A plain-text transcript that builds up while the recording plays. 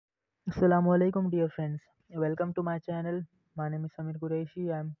Assalamu alaikum, dear friends. Welcome to my channel. My name is Sameer Qureshi.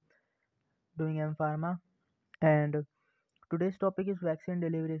 I'm doing M.pharma, and today's topic is vaccine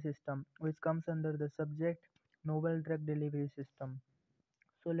delivery system, which comes under the subject novel drug delivery system.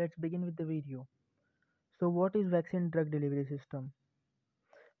 So let's begin with the video. So what is vaccine drug delivery system?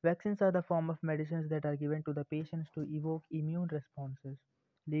 Vaccines are the form of medicines that are given to the patients to evoke immune responses,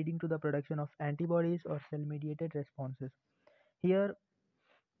 leading to the production of antibodies or cell-mediated responses. Here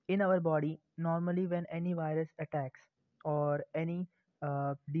in our body, normally when any virus attacks or any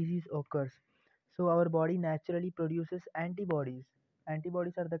disease occurs, so our body naturally produces antibodies.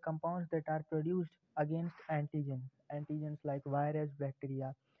 Antibodies are the compounds that are produced against antigens like virus,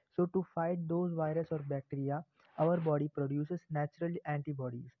 bacteria. So to fight those virus or bacteria, our body produces naturally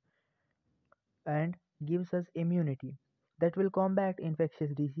antibodies and gives us immunity that will combat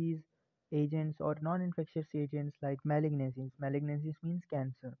infectious disease agents or non-infectious agents like malignancies. Malignancies means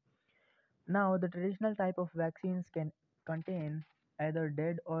cancer. Now, the traditional type of vaccines can contain either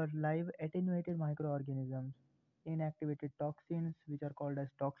dead or live attenuated microorganisms, inactivated toxins, which are called as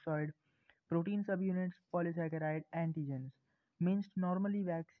toxoid, protein subunits, polysaccharide, antigens. Means normally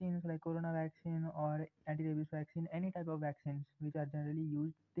vaccines like corona vaccine or anti-rabies vaccine, any type of vaccines which are generally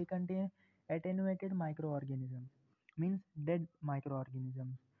used, they contain attenuated microorganisms, means dead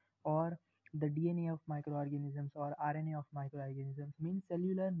microorganisms, or the DNA of microorganisms or RNA of microorganisms, means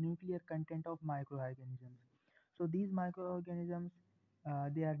cellular nuclear content of microorganisms. So these microorganisms,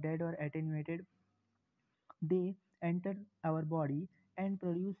 they are dead or attenuated. They enter our body and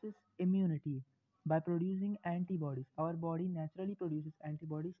produces immunity by producing antibodies. Our body naturally produces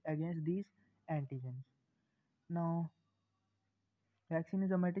antibodies against these antigens. Now, vaccine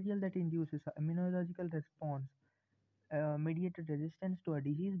is a material that induces an immunological response, mediated resistance to a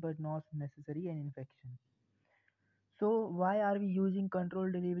disease but not necessarily an infection. So, why are we using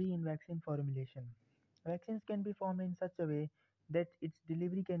controlled delivery in vaccine formulation? Vaccines can be formed in such a way that its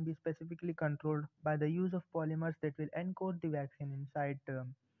delivery can be specifically controlled by the use of polymers that will encode the vaccine inside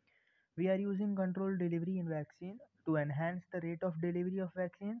term. We are using controlled delivery in vaccine to enhance the rate of delivery of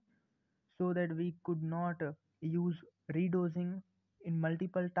vaccine so that we could not use redosing in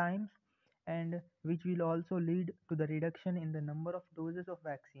multiple times, and which will also lead to the reduction in the number of doses of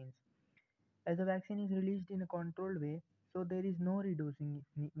vaccines. As the vaccine is released in a controlled way, so there is no redosing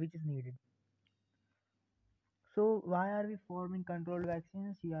which is needed. So why are we forming controlled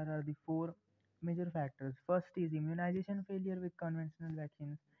vaccines? Here are the four major factors. First is immunization failure with conventional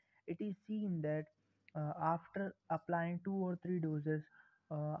vaccines. It is seen that after applying 2 or 3 doses,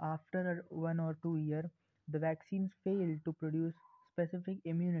 after 1 or 2 years, the vaccines fail to produce specific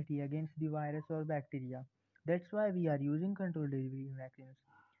immunity against the virus or bacteria. That's why we are using controlled delivery in vaccines.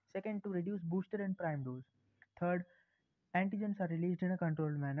 Second, to reduce booster and prime dose. Third, antigens are released in a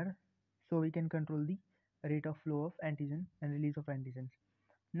controlled manner, so we can control the rate of flow of antigen and release of antigens.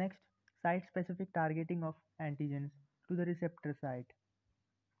 Next, site specific targeting of antigens to the receptor site.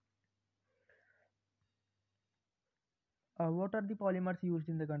 What are the polymers used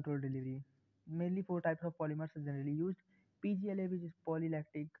in the controlled delivery? Mainly four types of polymers are generally used: PGLA, which is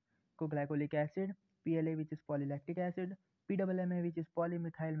polylactic glycolic acid; PLA, which is polylactic acid; PMMA, which is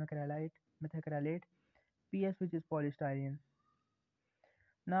polymethyl methacrylate; PS, which is polystyrene.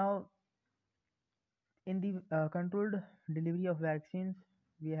 Now, in the controlled delivery of vaccines,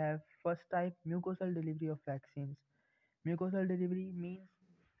 we have first type mucosal delivery of vaccines. Mucosal delivery means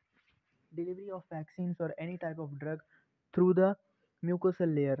delivery of vaccines or any type of drug through the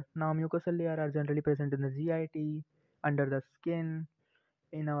mucosal layer. Now, mucosal layer are generally present in the GIT, under the skin,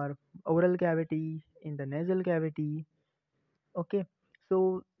 in our oral cavity, in the nasal cavity. Okay,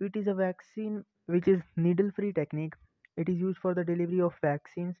 so it is a vaccine which is needle-free technique. It is used for the delivery of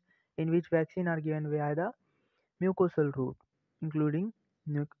vaccines in which vaccine are given via the mucosal route, including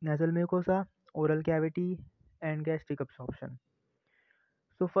nasal mucosa, oral cavity, and gastric absorption.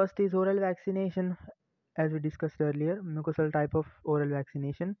 So, first is oral vaccination, as we discussed earlier, mucosal type of oral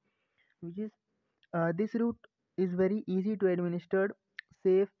vaccination, which is this route is very easy to administer,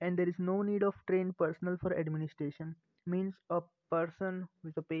 safe, and there is no need of trained personnel for administration. Means a person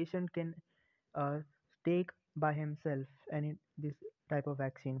with a patient can uh, take by himself any this type of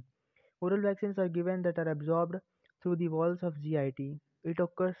vaccine. Oral vaccines are given that are absorbed through the walls of GIT.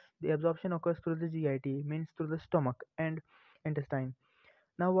 The absorption occurs through the GIT, means through the stomach and intestine.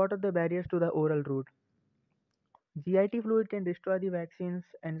 Now, what are the barriers to the oral route? GIT fluid can destroy the vaccines.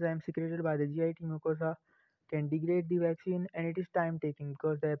 Enzymes secreted by the GIT mucosa can degrade the vaccine, and it is time taking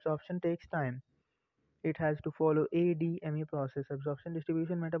because the absorption takes time. It has to follow ADME process: absorption,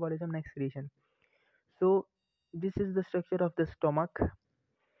 distribution, metabolism, and excretion. So, this is the structure of the stomach.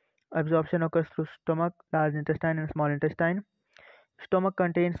 Absorption occurs through stomach, large intestine, and small intestine. Stomach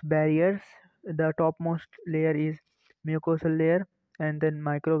contains barriers. The topmost layer is mucosal layer, and then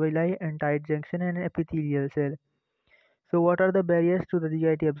microvilli and tight junction and epithelial cell. So, what are the barriers to the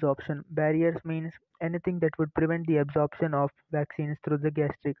GIT absorption? Barriers means anything that would prevent the absorption of vaccines through the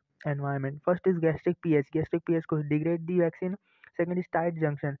gastric environment. First is gastric pH. Gastric pH could degrade the vaccine. Second is tight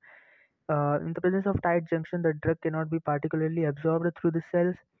junction. In the presence of tight junction, the drug cannot be particularly absorbed through the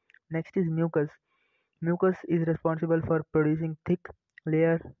cells. Next is mucus. Mucus is responsible for producing thick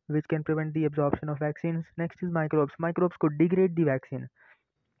layer which can prevent the absorption of vaccines. Next is microbes. Microbes could degrade the vaccine.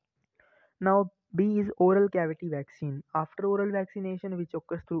 Now, B is oral cavity vaccine. After oral vaccination, which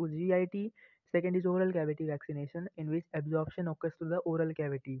occurs through GIT, second is oral cavity vaccination, in which absorption occurs through the oral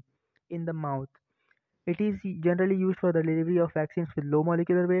cavity in the mouth. It is generally used for the delivery of vaccines with low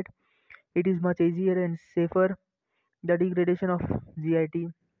molecular weight. It is much easier and safer. The degradation of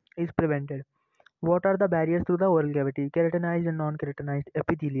GIT is prevented. What are the barriers to the oral cavity? Keratinized and non-keratinized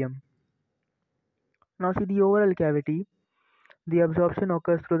epithelium. Now see the oral cavity. The absorption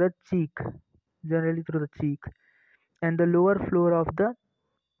occurs through the cheek, generally through the cheek, and the lower floor of the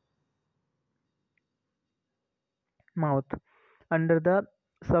mouth under the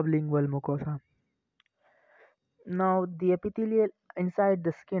sublingual mucosa. Now the epithelial inside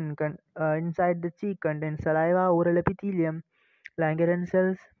the skin, inside the cheek contains saliva, oral epithelium, Langerhans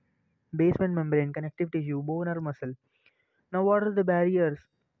cells, basement membrane, connective tissue, bone or muscle. Now what are the barriers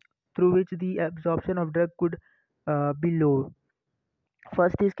through which the absorption of drug could be low?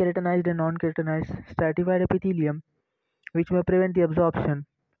 First is keratinized and non-keratinized stratified epithelium, which may prevent the absorption.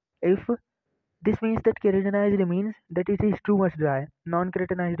 If this means that keratinized means that it is too much dry.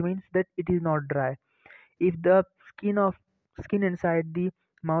 Non-keratinized means that it is not dry. If the skin inside the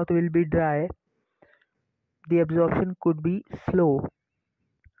mouth will be dry, the absorption could be slow.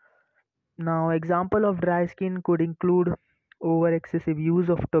 Now, example of dry skin could include over excessive use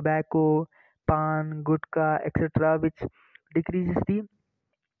of tobacco, pan, gutka, etc., which decreases the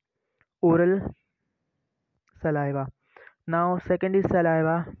oral saliva. Now, second is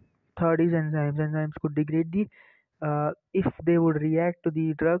saliva. Third is enzymes. Enzymes could degrade the if they would react to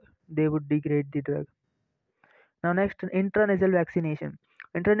the drug, they would degrade the drug. Now, next, intranasal vaccination.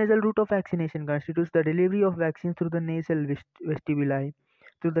 Intranasal route of vaccination constitutes the delivery of vaccines through the nasal vestibuli,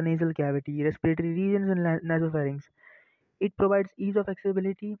 through the nasal cavity, respiratory regions, and nasopharynx. It provides ease of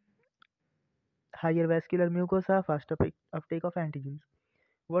accessibility, higher vascular mucosa, fast uptake of antigens.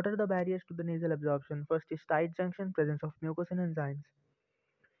 What are the barriers to the nasal absorption? First is tight junction, presence of mucus and enzymes.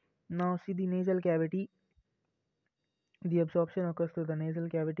 Now see the nasal cavity. The absorption occurs through the nasal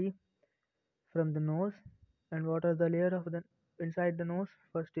cavity from the nose. And what are the layer of the inside the nose?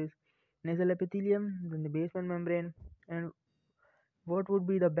 First is nasal epithelium, then the basement membrane. And what would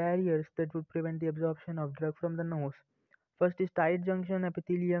be the barriers that would prevent the absorption of drug from the nose? First is tight junction,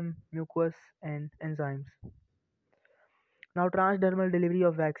 epithelium, mucus, and enzymes. Now, transdermal delivery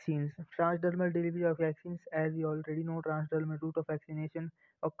of vaccines. Transdermal delivery of vaccines, as we already know, transdermal route of vaccination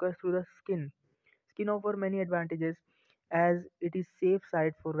occurs through the skin. Skin offers many advantages as it is safe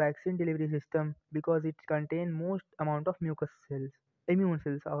site for vaccine delivery system because it contains most amount of mucus cells, immune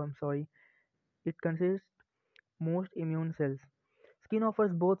cells. I'm sorry, it consists most immune cells. Skin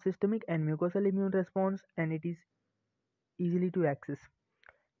offers both systemic and mucosal immune response, and it is easily to access.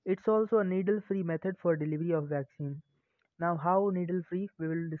 It's also a needle-free method for delivery of vaccine. Now, how needle-free we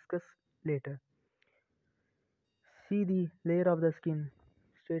will discuss later. See the layer of the skin: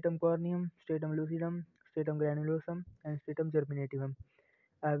 stratum corneum, stratum lucidum, stratum granulosum, and stratum germinativum.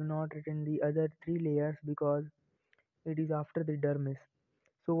 I have not written the other three layers because it is after the dermis.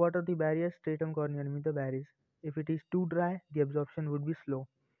 So, what are the barriers? Stratum corneum is the barriers. If it is too dry, the absorption would be slow.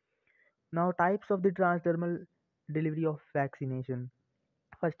 Now, types of the transdermal delivery of vaccination.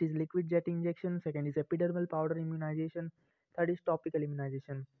 First is liquid jet injection, second is epidermal powder immunization, third is topical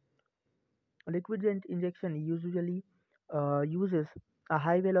immunization. Liquid jet injection usually uses a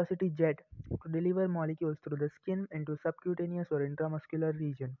high velocity jet to deliver molecules through the skin into subcutaneous or intramuscular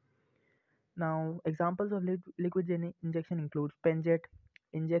region. Now, examples of liquid jet injection include penjet,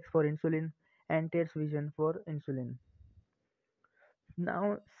 injects for insulin, and tears vision for insulin.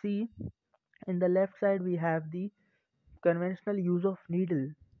 Now, see in the left side we have the conventional use of needle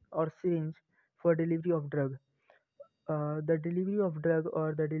or syringe for delivery of drug. The delivery of drug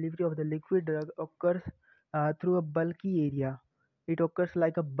or the delivery of the liquid drug occurs through a bulky area. It occurs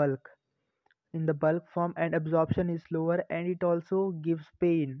like a bulk in the bulk form, and absorption is slower, and it also gives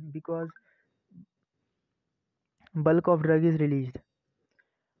pain because bulk of drug is released.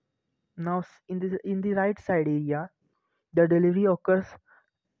 Now in the right side area, the delivery occurs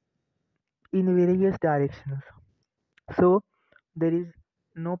in various directions. So there is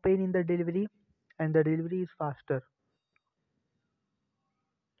no pain in the delivery and the delivery is faster.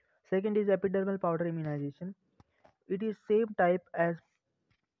 Second is epidermal powder immunization. It is same type as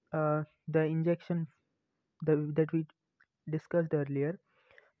the injection that we discussed earlier,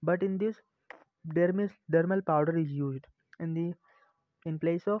 but in this dermal powder is used in the in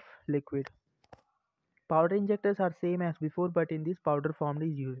place of liquid. Powder injectors are same as before, but in this powder form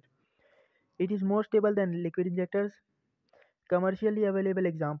is used. It is more stable than liquid injectors. Commercially available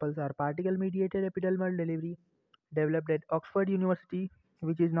examples are particle mediated epidermal delivery developed at Oxford University,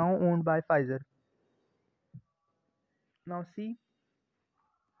 which is now owned by Pfizer. Now see,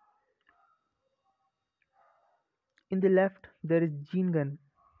 in the left there is gene gun,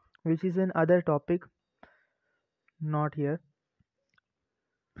 which is another topic, not here.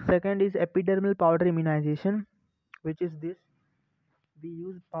 Second is epidermal powder immunization, which is this: we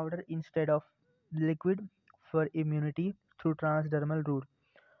use powder instead of liquid for immunity through transdermal route.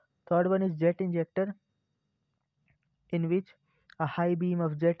 Third one is jet injector, in which a high beam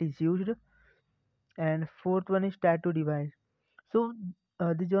of jet is used. And fourth one is tattoo device. So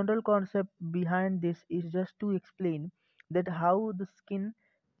the general concept behind this is just to explain that how the skin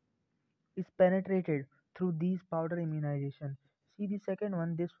is penetrated through these powder immunization. See the second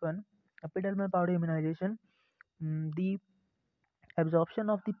one, this one, epidermal powder immunization. The absorption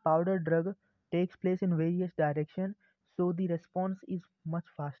of the powder drug takes place in various directions, so the response is much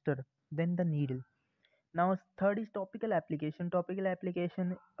faster than the needle. Now, third is topical application. Topical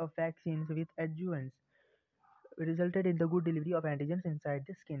application of vaccines with adjuvants resulted in the good delivery of antigens inside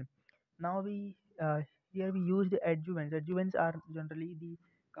the skin. Now we here we use the adjuvants. Adjuvants are generally the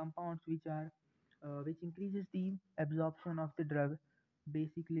compounds which increases the absorption of the drug,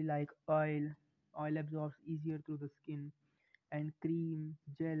 basically like oil. Oil absorbs easier through the skin, and cream,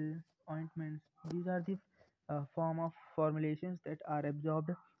 gel, ointments. These are the form of formulations that are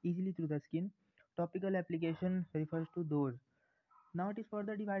absorbed easily through the skin. Topical application refers to those. Now it is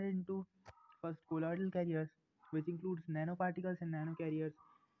further divided into first colloidal carriers, which includes nanoparticles and nanocarriers,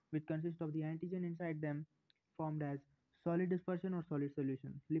 which consist of the antigen inside them, formed as solid dispersion or solid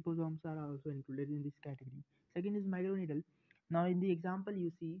solution. Liposomes are also included in this category. Second is microneedle. Now in the example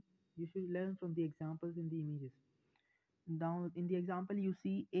you see, you should learn from the examples in the images. Now in the example you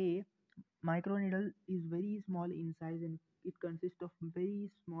see a microneedle is very small in size and it consists of very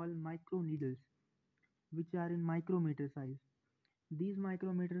small microneedles which are in micrometer size. These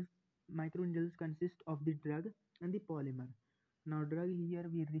microneedles consist of the drug and the polymer. Now, drug here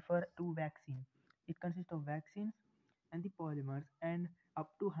we refer to vaccine. It consists of vaccines and the polymers, and up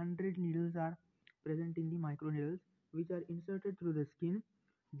to 100 needles are present in the microneedles, which are inserted through the skin,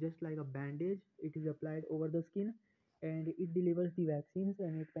 just like a bandage. It is applied over the skin, and it delivers the vaccines,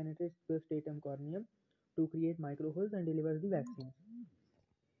 and it penetrates the stratum corneum to create microholes and delivers the vaccines.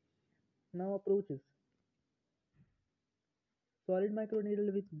 Now, approaches. Solid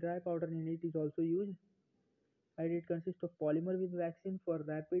microneedle with dry powder in it is also used, and it consists of polymer with vaccine for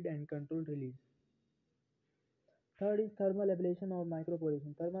rapid and controlled release. Third is thermal ablation or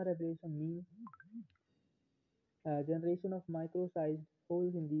microporation. Thermal ablation means generation of micro-sized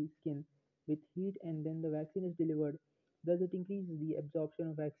holes in the skin with heat, and then the vaccine is delivered. Thus, it increases the absorption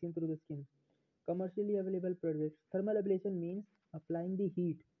of vaccine through the skin. Commercially available products. Thermal ablation means applying the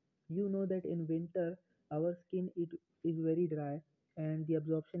heat. You know that in winter our skin it is very dry and the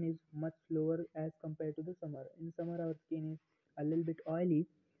absorption is much slower as compared to the summer. In summer our skin is a little bit oily,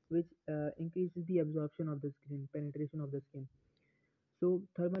 which increases the absorption of the skin, penetration of the skin. So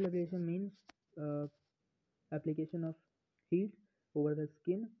thermal ablation means uh, application of heat over the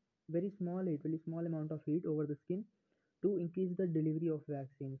skin, very small amount of heat over the skin to increase the delivery of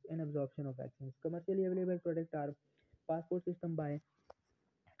vaccines and absorption of vaccines. Commercially available products are passport system by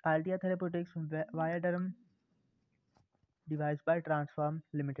Altia Therapeutics, Viaderm device by Transform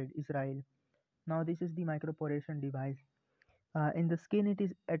Limited, Israel. Now this is the microporation device. In the skin it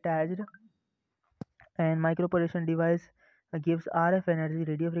is attached, and microporation device gives RF energy,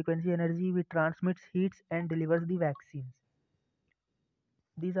 radio frequency energy, which transmits heats and delivers the vaccines.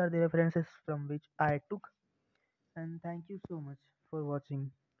 These are the references from which I took, and thank you so much for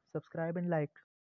watching. Subscribe and like.